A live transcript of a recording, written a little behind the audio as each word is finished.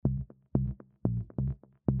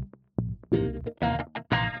Hi,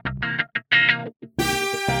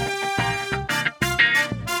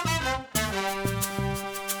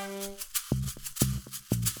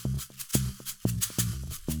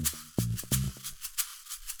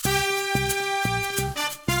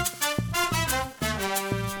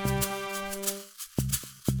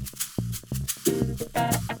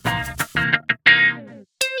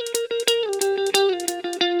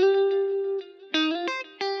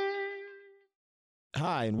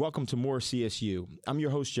 and welcome to More CSU. I'm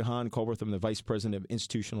your host, Jahan Culberth. I'm the Vice President of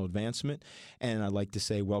Institutional Advancement, and I'd like to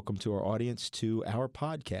say welcome to our audience to our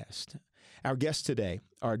podcast. Our guests today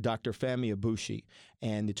are Dr. Fahmi Abushi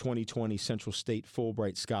and the 2020 Central State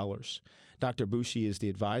Fulbright Scholars. Dr. Abushi is the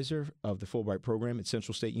advisor of the Fulbright program at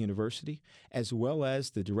Central State University, as well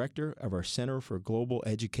as the director of our Center for Global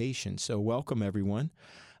Education. So welcome, everyone.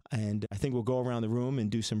 And I think we'll go around the room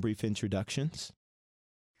and do some brief introductions.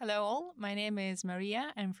 Hello all, my name is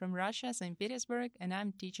Maria. I'm from Russia, St. Petersburg, and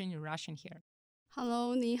I'm teaching Russian here.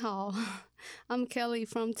 Hello, 你好. I'm Kelly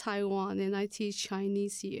from Taiwan, and I teach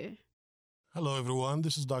Chinese here. Hello, everyone.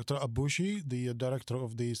 This is Dr. Abushi, the director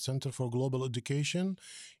of the Center for Global Education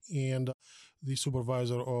and the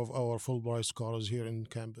supervisor of our Fulbright Scholars here in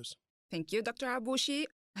campus. Thank you, Dr. Abushi.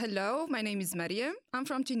 Hello, my name is Mariam. I'm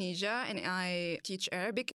from Tunisia, and I teach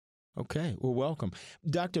Arabic. Okay, well, welcome.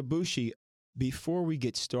 Dr. Abushi, before we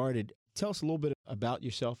get started, tell us a little bit about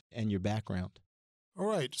yourself and your background. All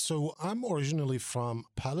right. So I'm originally from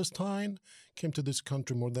Palestine, came to this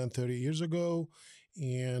country more than 30 years ago,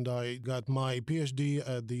 and I got my PhD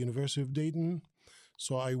at the University of Dayton.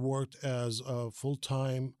 So I worked as a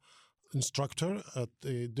full-time instructor at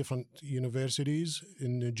the different universities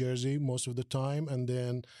in New Jersey most of the time. And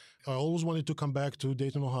then I always wanted to come back to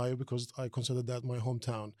Dayton, Ohio, because I consider that my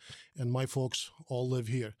hometown. And my folks all live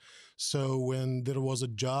here. So when there was a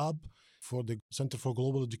job for the Center for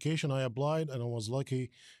Global Education, I applied and I was lucky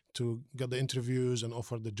to get the interviews and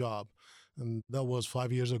offered the job. And that was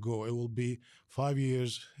 5 years ago. It will be 5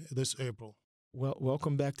 years this April. Well,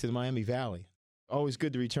 welcome back to the Miami Valley. Always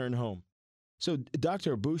good to return home. So,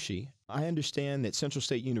 Dr. Abushi, I understand that Central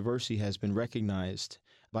State University has been recognized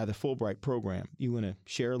by the Fulbright program. You want to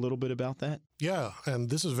share a little bit about that? Yeah, and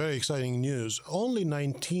this is very exciting news. Only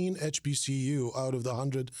 19 HBCU out of the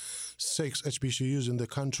 106 HBCUs in the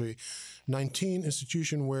country, 19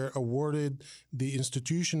 institutions were awarded the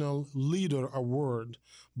Institutional Leader Award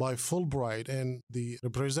by Fulbright, and the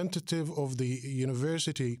representative of the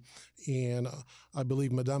university, and I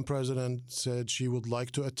believe Madam President said she would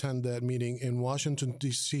like to attend that meeting in Washington,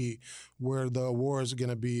 D.C., where the award is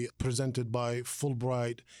going to be presented by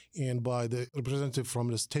Fulbright and by the representative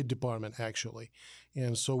from the State Department, actually.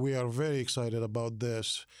 And so we are very excited about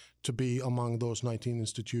this to be among those 19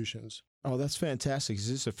 institutions. Oh, that's fantastic. Is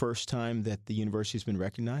this the first time that the university has been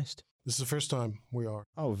recognized? This is the first time we are.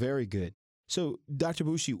 Oh, very good. So, Dr.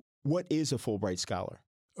 Abushi, what is a Fulbright Scholar?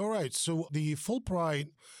 All right. So the Fulbright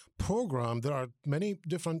program, there are many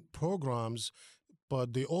different programs,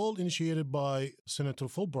 but they all initiated by Senator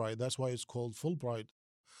Fulbright. That's why it's called Fulbright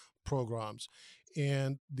programs.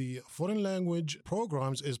 And the foreign language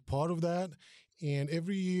programs is part of that. And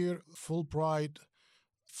every year, Fulbright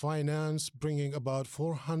finance bringing about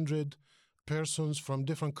 400 persons from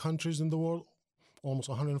different countries in the world, almost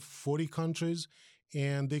 140 countries.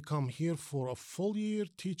 And they come here for a full year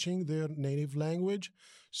teaching their native language.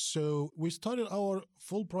 So we started our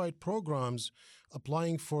Fulbright programs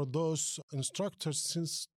applying for those instructors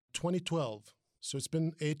since 2012. So it's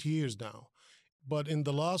been 8 years now. But in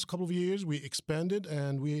the last couple of years, we expanded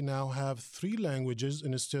and we now have 3 languages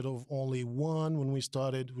instead of only one. When we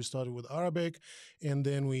started with Arabic, and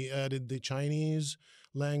then we added the Chinese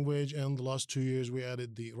language, and the last 2 years we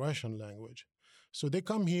added the Russian language. So they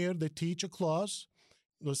come here, they teach a class,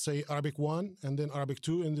 let's say Arabic 1 and then Arabic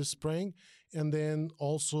 2 in the spring. And then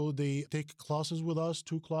also they take classes with us,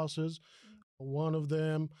 2 classes. One of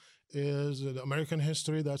them is American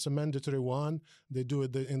history. That's a mandatory one. They do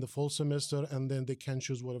it in the fall semester, and then they can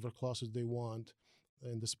choose whatever classes they want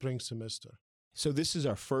in the spring semester. So this is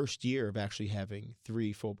our first year of actually having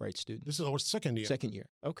 3 Fulbright students. This is our second year. Second year.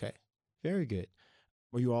 Okay. Very good.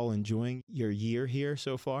 Were you all enjoying your year here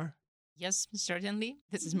so far? Yes, certainly.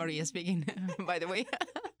 This is Maria speaking, by the way.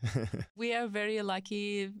 We are very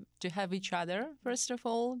lucky to have each other, first of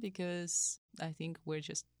all, because I think we're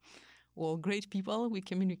just all great people. We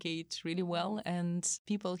communicate really well, and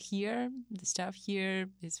people here, the staff here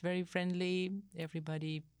is very friendly.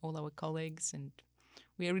 Everybody, all our colleagues, and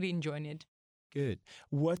we are really enjoying it. Good.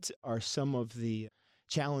 What are some of the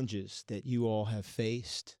challenges that you all have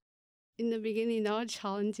faced? In the beginning, our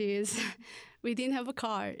challenge is we didn't have a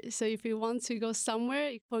car. So if we want to go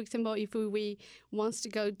somewhere, for example, if we want to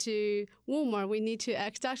go to Walmart, we need to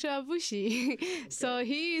ask Dr. Abushi. So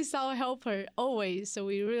he is our helper always. So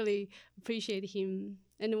we really appreciate him.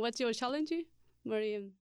 And what's your challenge,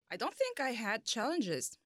 Mariam? I don't think I had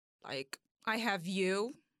challenges. Like, I have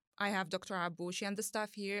you, I have Dr. Abushi and the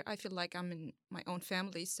staff here. I feel like I'm in my own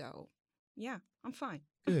family. So, yeah, I'm fine.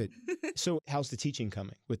 Good. So how's the teaching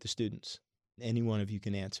coming with the students? Any one of you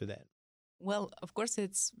can answer that. Well, of course,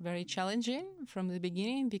 it's very challenging from the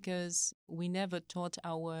beginning because we never taught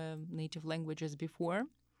our native languages before.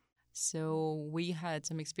 So we had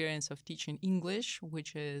some experience of teaching English,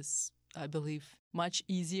 which is, I believe, much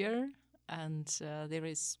easier. And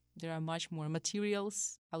there are much more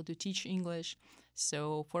materials how to teach English.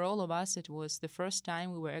 So for all of us, it was the first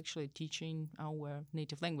time we were actually teaching our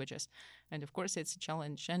native languages. And of course, it's a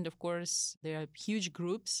challenge. And of course, there are huge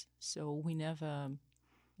groups. So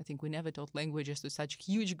I think we never taught languages to such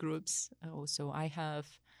huge groups. So I have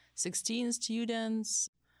 16 students.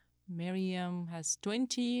 Miriam has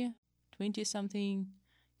 20-something.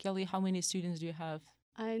 Kelly, how many students do you have?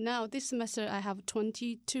 Now this semester I have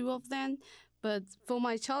 22 of them. But for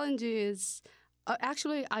my challenges,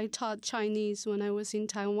 actually I taught Chinese when I was in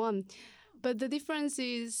Taiwan. But the difference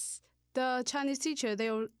is the Chinese teacher,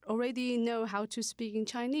 they already know how to speak in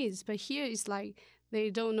Chinese. But here it's like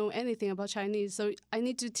they don't know anything about Chinese. So I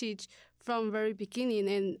need to teach from very beginning,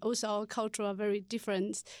 and also our culture are very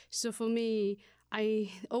different. So for me,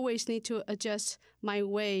 I always need to adjust my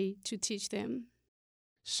way to teach them.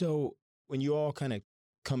 So when you all kind of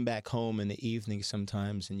come back home in the evening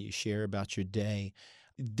sometimes and you share about your day,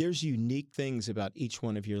 there's unique things about each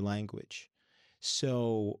one of your language.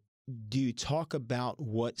 So do you talk about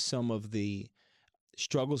what some of the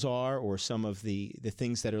struggles are or some of the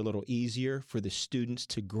things that are a little easier for the students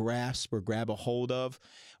to grasp or grab a hold of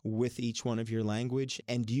with each one of your language?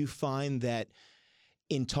 And do you find that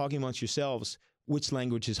in talking amongst yourselves, which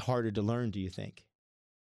language is harder to learn, do you think?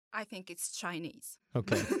 I think it's Chinese.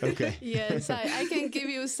 Okay. Yes, I can give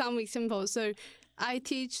you some examples. So I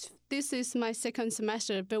teach, this is my second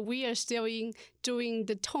semester, but we are still doing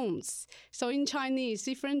the tones. So in Chinese,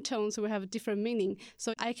 different tones will have different meaning.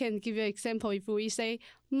 So I can give you an example. If we say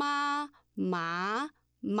ma, ma,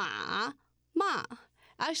 ma, ma.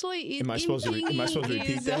 Actually, am I supposed to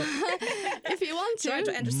repeat that? If you want to. Try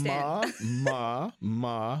to understand. Ma.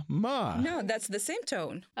 No, that's the same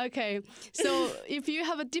tone. Okay, so if you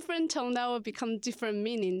have a different tone, that will become different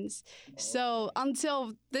meanings. So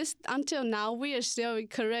until now, we are still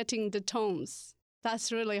correcting the tones.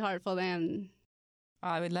 That's really hard for them.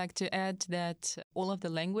 I would like to add that all of the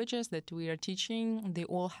languages that we are teaching, they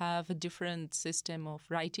all have a different system of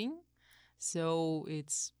writing. So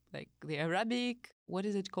it's like the Arabic, what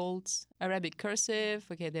is it called? Arabic cursive.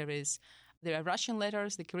 Okay, there are Russian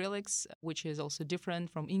letters, the Cyrillics, which is also different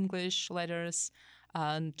from English letters.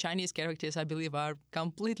 And Chinese characters, I believe, are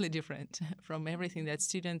completely different from everything that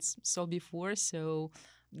students saw before. So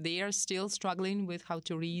they are still struggling with how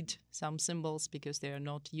to read some symbols because they are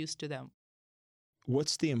not used to them.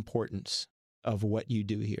 What's the importance of what you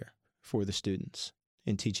do here for the students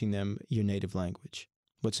in teaching them your native language?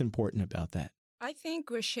 What's important about that? I think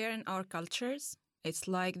we're sharing our cultures. It's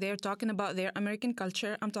like they're talking about their American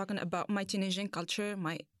culture. I'm talking about my Tunisian culture,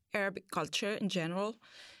 my Arabic culture in general.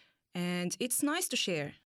 And it's nice to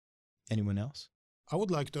share. Anyone else? I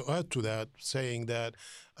would like to add to that, saying that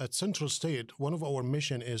at Central State, one of our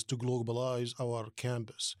mission is to globalize our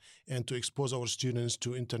campus and to expose our students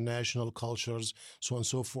to international cultures, so on and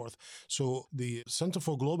so forth. So the Center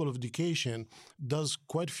for Global Education does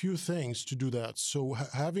quite a few things to do that. So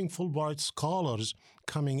having Fulbright scholars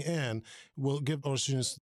coming in will give our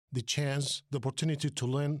students the chance, the opportunity to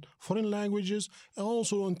learn foreign languages and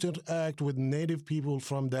also interact with native people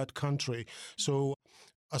from that country. So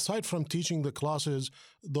aside from teaching the classes,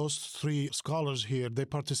 those three scholars here, they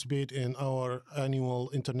participate in our annual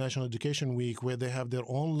International Education Week where they have their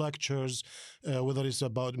own lectures, whether it's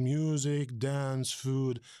about music, dance,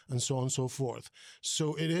 food, and so on and so forth.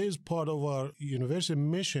 So it is part of our university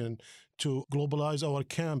mission to globalize our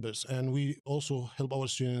campus, and we also help our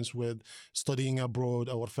students with studying abroad,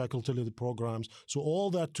 our faculty-led programs. So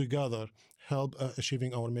all that together help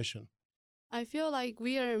achieving our mission. I feel like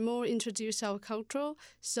we are more introduced our culture.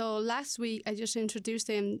 So last week, I just introduced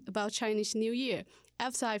them about Chinese New Year.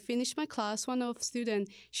 After I finished my class, one of the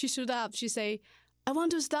students, she stood up, she said, I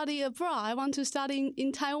want to study abroad. I want to study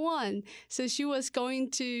in Taiwan. So she was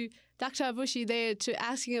going to Dr. Abushi there to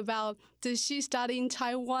asking about, does she study in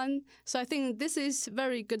Taiwan? So I think this is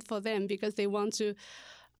very good for them because they want to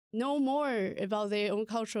know more about their own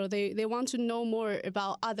culture. They want to know more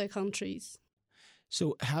about other countries.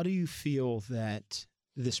 So how do you feel that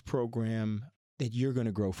this program, that you're going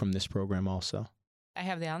to grow from this program also? I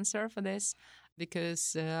have the answer for this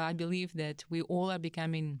because I believe that we all are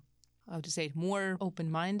becoming, how to say it, more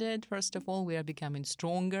open-minded. First of all, we are becoming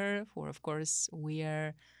stronger. Of course, we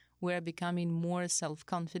are becoming more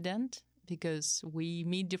self-confident because we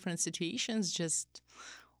meet different situations.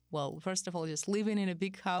 First of all, just living in a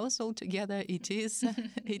big house all together, it is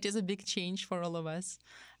a big change for all of us.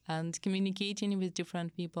 And communicating with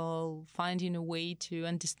different people, finding a way to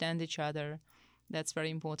understand each other, that's very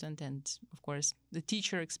important. And of course, the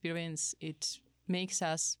teacher experience, it makes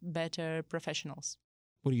us better professionals.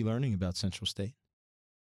 What are you learning about Central State?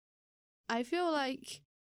 I feel like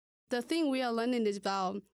the thing we are learning is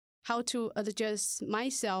about how to adjust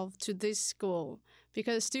myself to this school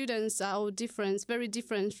because students are all different, very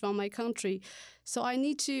different from my country. So I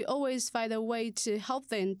need to always find a way to help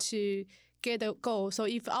them to get a goal. So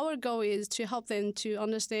if our goal is to help them to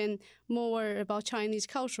understand more about Chinese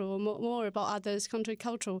culture, or more about others' country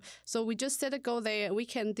culture, so we just set a goal there. We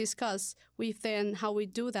can discuss with them how we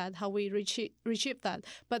do that, how we achieve that.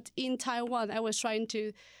 But in Taiwan, I was trying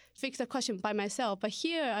to fix the question by myself. But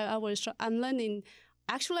here, I'm learning.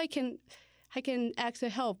 Actually, I can ask the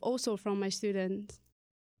help also from my students.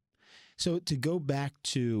 So to go back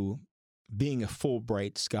to being a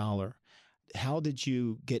Fulbright scholar, how did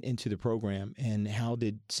you get into the program and how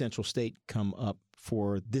did Central State come up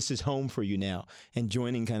for this is home for you now and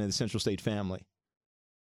joining kind of the Central State family?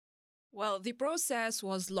 Well, the process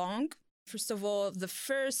was long. First of all,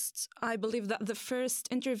 I believe that the first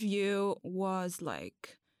interview was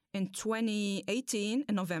like in 2018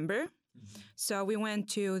 in November. Mm-hmm. So we went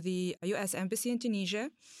to the U.S. Embassy in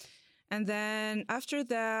Tunisia. And then after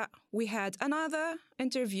that, we had another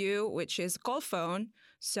interview, which is call phone.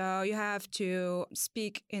 So you have to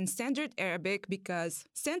speak in standard Arabic because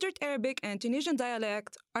standard Arabic and Tunisian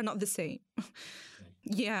dialect are not the same. Okay.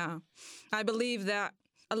 Yeah. I believe that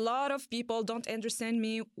a lot of people don't understand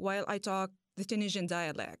me while I talk the Tunisian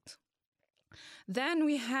dialect. Then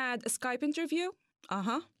we had a Skype interview.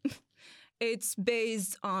 It's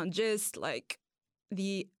based on just like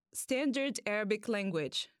the standard Arabic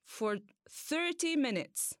language for 30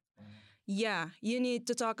 minutes. Yeah, you need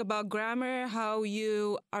to talk about grammar, how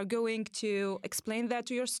you are going to explain that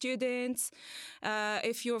to your students.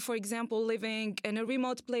 If you're, for example, living in a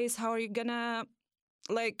remote place, how are you gonna,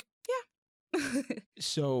 yeah.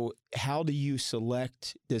 So how do you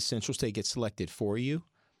select, does Central State get selected for you?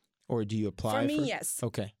 Or do you apply for me, yes.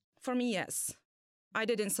 Okay. For me, yes. I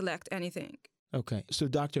didn't select anything. Okay. So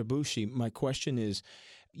Dr. Bushi, my question is,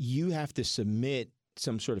 you have to submit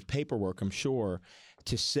some sort of paperwork, I'm sure,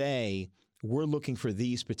 to say we're looking for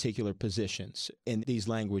these particular positions in these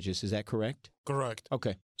languages. Is that correct? Correct.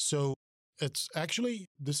 Okay. So it's actually,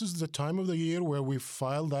 this is the time of the year where we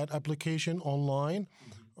file that application online,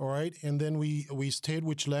 all right? And then we state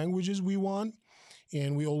which languages we want,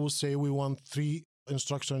 and we always say we want 3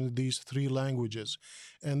 instruction in these 3 languages.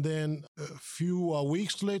 And then a few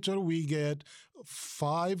weeks later, we get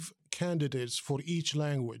 5 candidates for each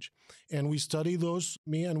language. And we study those,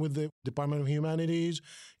 me and with the Department of Humanities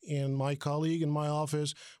and my colleague in my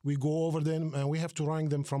office, we go over them and we have to rank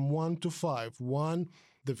them from 1 to 5. 1,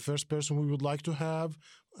 the first person we would like to have,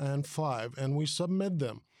 and 5. And we submit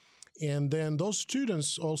them. And then those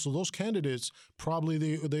students, also those candidates, probably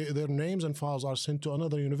their names and files are sent to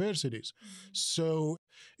another universities. Mm-hmm. So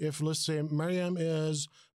if, let's say, Mariam is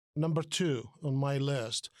number 2 on my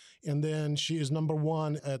list, and then she is number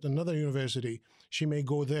 1 at another university, she may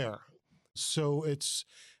go there. So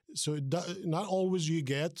not always you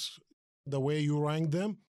get the way you rank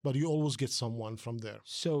them, but you always get someone from there.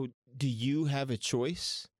 So do you have a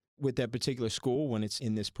choice with that particular school when it's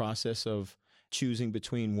in this process of choosing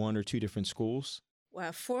between 1 or 2 different schools?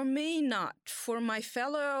 Well, for me, not. For my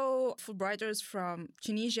fellow Fulbrighters from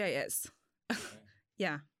Tunisia, yes. Okay.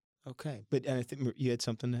 Yeah. Okay. But I think you had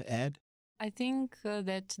something to add? I think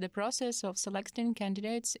that the process of selecting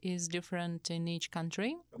candidates is different in each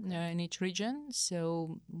country, in each region.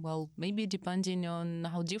 So, maybe depending on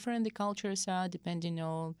how different the cultures are, depending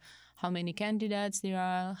on how many candidates there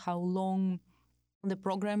are, how long the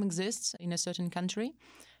program exists in a certain country.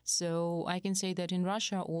 So I can say that in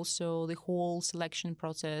Russia also the whole selection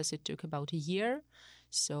process, it took about a year.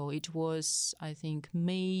 So it was, I think,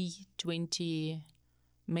 May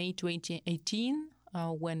 2018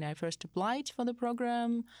 when I first applied for the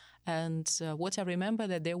program. And what I remember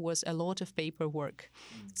that there was a lot of paperwork.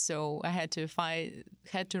 So I had to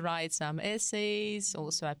write some essays.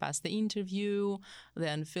 Also, I passed the interview,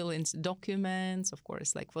 then fill in documents, of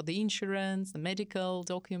course, like for the insurance, the medical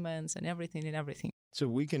documents and everything. So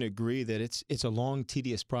we can agree that it's a long,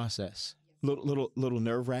 tedious process. Little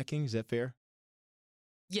nerve-wracking. Is that fair?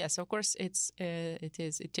 Yes, of course, it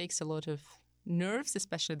is. It takes a lot of nerves,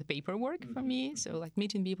 especially the paperwork for me. So like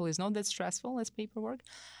meeting people is not that stressful as paperwork.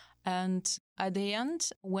 And at the end,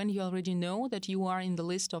 when you already know that you are in the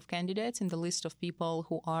list of candidates, in the list of people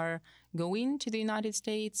who are going to the United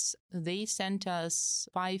States, they sent us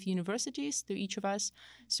 5 universities to each of us.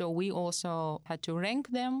 So we also had to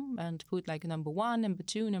rank them and put like number 1, number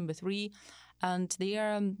 2, number 3. And they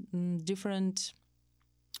are different.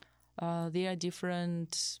 There are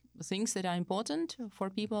different things that are important for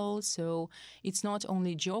people. So it's not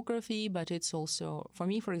only geography, but it's also, for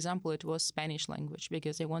me, for example, it was Spanish language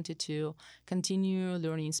because I wanted to continue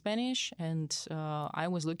learning Spanish. And I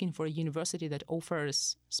was looking for a university that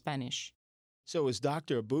offers Spanish. So as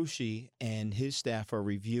Dr. Abushi and his staff are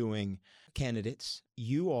reviewing candidates,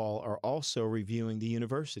 you all are also reviewing the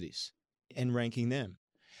universities and ranking them.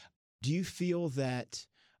 Do you feel that,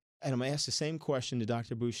 and I'm going to ask the same question to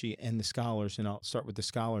Dr. Abushi and the scholars, and I'll start with the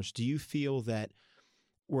scholars. Do you feel that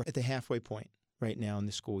we're at the halfway point right now in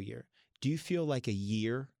the school year? Do you feel like a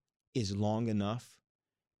year is long enough?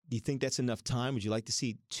 Do you think that's enough time? Would you like to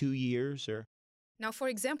see 2 years or? Now, for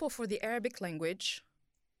example, for the Arabic language,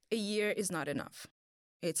 a year is not enough.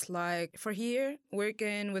 It's like for here,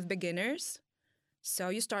 working with beginners, so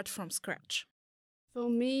you start from scratch. For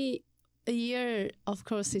me, a year, of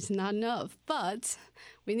course, is not enough, but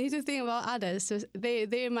we need to think about others. So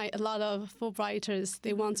they might, a lot of Fulbrighters,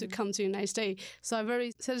 they want to come to the United States. So I'm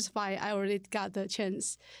very satisfied I already got the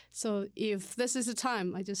chance. So if this is the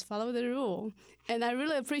time, I just follow the rule. And I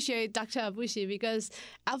really appreciate Dr. Abushi because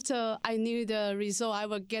after I knew the result I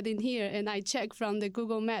would get in here and I checked from the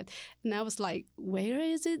Google Map and I was like, where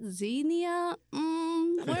is it? Xenia?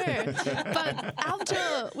 Where? But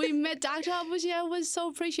after we met Dr. Abushi, I was so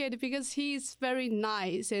appreciated because he's very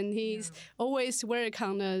nice and he's always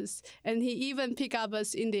welcome us. And he even pick up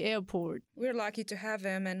us in the airport. We're lucky to have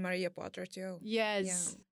him and Maria Potter too.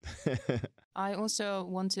 Yes. Yeah. I also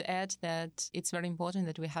want to add that it's very important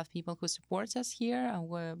that we have people who support us here,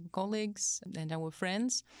 our colleagues and our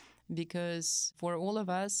friends, because for all of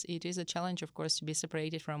us, it is a challenge, of course, to be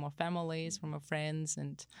separated from our families, from our friends.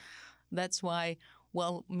 And that's why,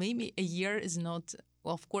 well, maybe a year is not,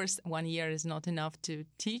 well, of course, 1 year is not enough to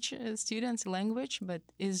teach students a language, but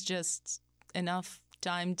it's just enough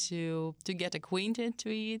time to get acquainted to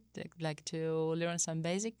it, like to learn some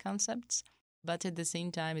basic concepts. But at the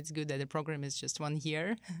same time, it's good that the program is just 1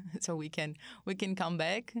 year, so we can come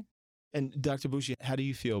back. And Dr. Abushi, how do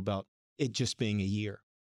you feel about it just being a year?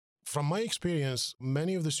 From my experience,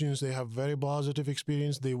 many of the students, they have very positive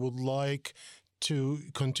experience. They would like to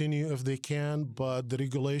continue if they can, but the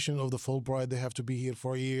regulation of the Fulbright, they have to be here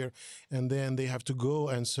for a year, and then they have to go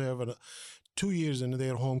and serve 2 years in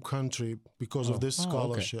their home country because of this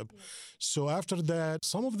scholarship. Okay. So after that,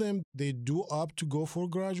 some of them, they do opt to go for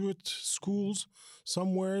graduate schools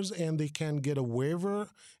somewheres, and they can get a waiver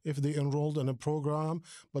if they enrolled in a program,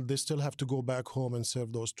 but they still have to go back home and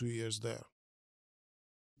serve those 2 years there.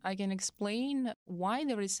 I can explain why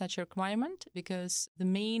there is such a requirement, because the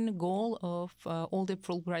main goal of all the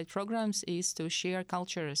Fulbright programs is to share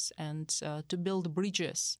cultures and to build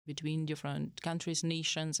bridges between different countries,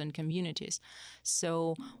 nations, and communities.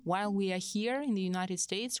 So while we are here in the United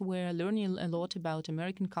States, we're learning a lot about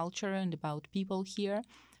American culture and about people here.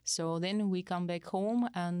 So then we come back home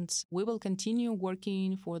and we will continue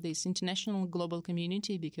working for this international global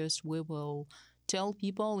community because we will tell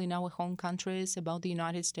people in our home countries about the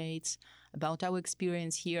United States, about our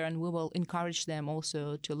experience here, and we will encourage them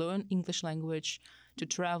also to learn English language, to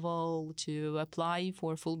travel, to apply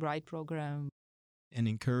for a Fulbright program. And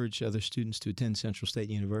encourage other students to attend Central State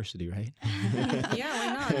University, right? Yeah,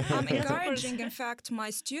 why not? I'm encouraging, in fact, my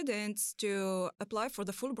students to apply for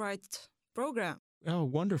the Fulbright program. Oh,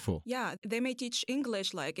 wonderful. Yeah, they may teach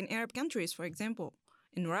English like in Arab countries, for example,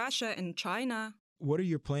 in Russia and China. What are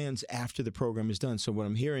your plans after the program is done? So what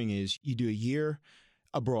I'm hearing is you do a year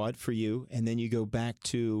abroad for you, and then you go back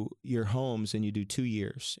to your homes and you do 2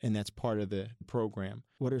 years, and that's part of the program.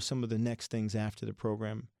 What are some of the next things after the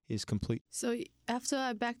program is complete? So after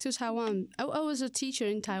I back to Taiwan, I was a teacher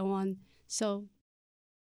in Taiwan. So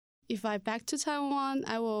if I back to Taiwan,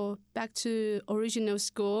 I will back to original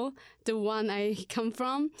school, the one I come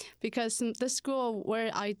from, because the school where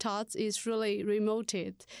I taught is really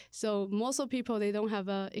remoted. So most of people, they don't have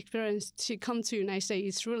a experience to come to United States.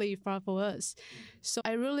 It's really far for us. So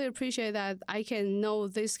I really appreciate that I can know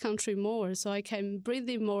this country more, so I can breathe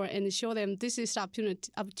in more and show them this is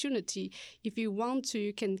opportunity. If you want to,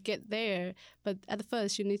 you can get there. But at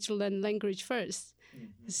first, you need to learn language first.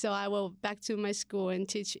 So I will back to my school and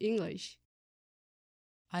teach English.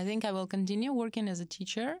 I think I will continue working as a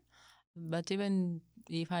teacher, but even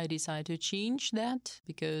if I decide to change that,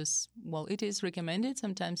 because, well, it is recommended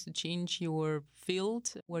sometimes to change your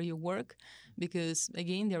field where you work, because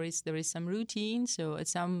again, there is some routine. So at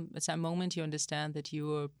some moment you understand that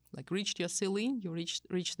you like reached your ceiling, you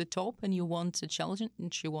reached the top, and you want a challenge,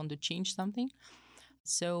 and you want to change something.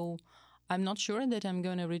 So I'm not sure that I'm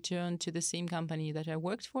going to return to the same company that I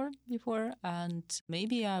worked for before, and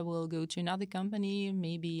maybe I will go to another company.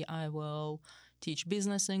 Maybe I will teach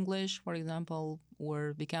business English, for example,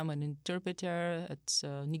 or become an interpreter at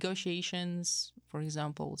negotiations, for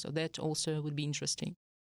example. So that also would be interesting.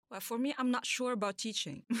 Well, for me, I'm not sure about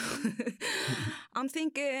teaching. I'm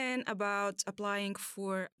thinking about applying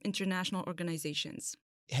for international organizations.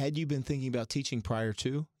 Had you been thinking about teaching prior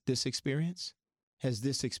to this experience? Has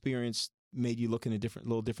this experience made you look in a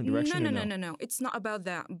little different direction? No. It's not about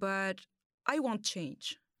that, but I want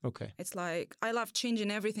change. Okay. It's like I love changing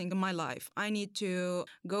everything in my life. I need to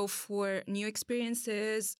go for new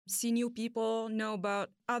experiences, see new people, know about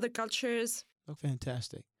other cultures. Oh,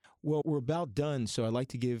 fantastic. Well, we're about done, so I'd like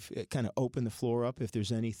to kind of open the floor up if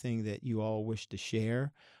there's anything that you all wish to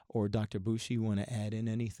share, or Dr. Bushi, you want to add in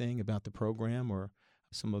anything about the program or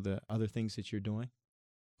some of the other things that you're doing?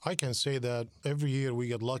 I can say that every year we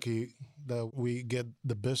get lucky that we get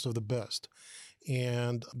the best of the best.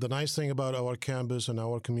 And the nice thing about our campus and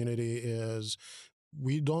our community is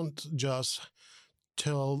we don't just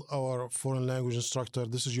tell our foreign language instructor,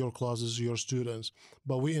 this is your class, this is your students,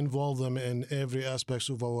 but we involve them in every aspect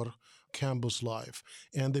of our campus life,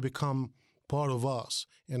 and they become part of us.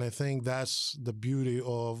 And I think that's the beauty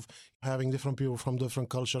of having different people from different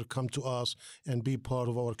culture come to us and be part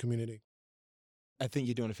of our community. I think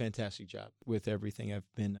you're doing a fantastic job with everything.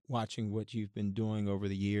 I've been watching what you've been doing over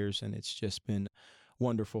the years, and it's just been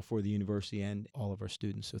wonderful for the university and all of our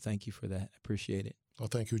students. So thank you for that. I appreciate it. Oh,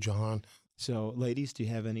 thank you, Jahan. So, ladies, do you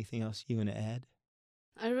have anything else you want to add?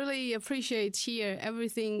 I really appreciate here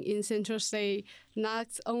everything in Central State, not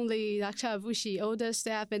only Dr. Bushi, all the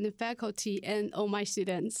staff and the faculty and all my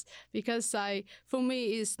students, because for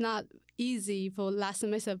me, it's not easy for last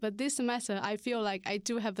semester, but this semester, I feel like I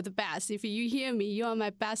do have the best. If you hear me, you are my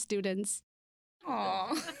best students.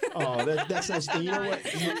 Aww. Oh, that's nice. And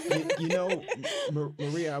you know what?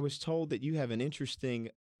 Maria, I was told that you have an interesting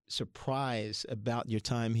surprise about your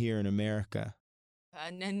time here in America.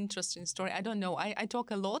 An interesting story. I don't know. I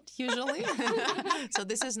talk a lot usually. So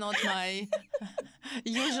this is not my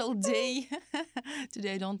usual day.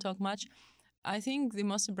 Today I don't talk much. I think the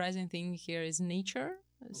most surprising thing here is nature.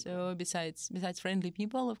 So besides friendly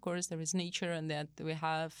people, of course, there is nature, and that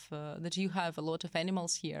you have a lot of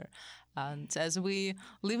animals here. And as we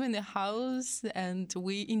live in the house and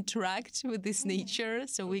we interact with this nature,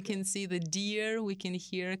 so we can see the deer, we can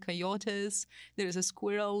hear coyotes. There is a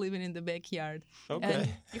squirrel living in the backyard. Okay.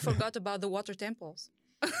 And You forgot about the water temples.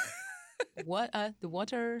 what? The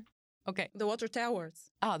water? Okay. The water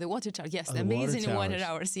towers. The water tower. Yes, Oh, the the water amazing water towers.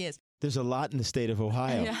 towers. Yes. There's a lot in the state of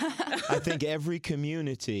Ohio. Yeah. I think every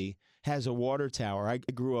community has a water tower. I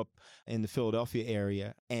grew up in the Philadelphia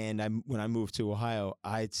area, and when I moved to Ohio,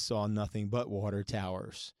 I saw nothing but water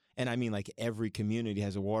towers. And I mean, like, every community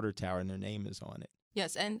has a water tower and their name is on it.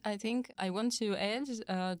 Yes, and I think I want to add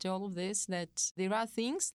to all of this that there are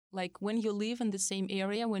things like when you live in the same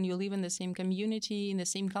area, when you live in the same community, in the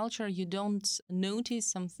same culture, you don't notice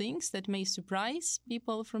some things that may surprise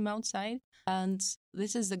people from outside. And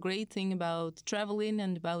this is the great thing about traveling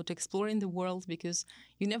and about exploring the world, because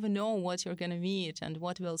you never know what you're going to meet and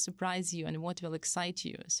what will surprise you and what will excite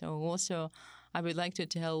you. So also, I would like to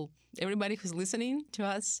tell everybody who's listening to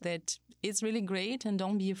us that it's really great, and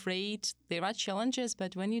don't be afraid. There are challenges,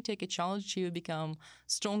 but when you take a challenge, you become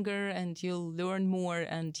stronger and you'll learn more,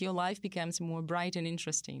 and your life becomes more bright and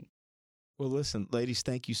interesting. Well, listen, ladies,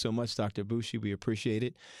 thank you so much, Dr. Bushi. We appreciate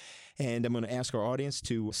it. And I'm going to ask our audience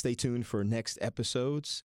to stay tuned for next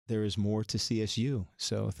episodes. There is more to CSU.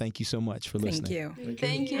 So thank you so much for listening. Thank you.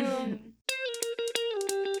 Thank you.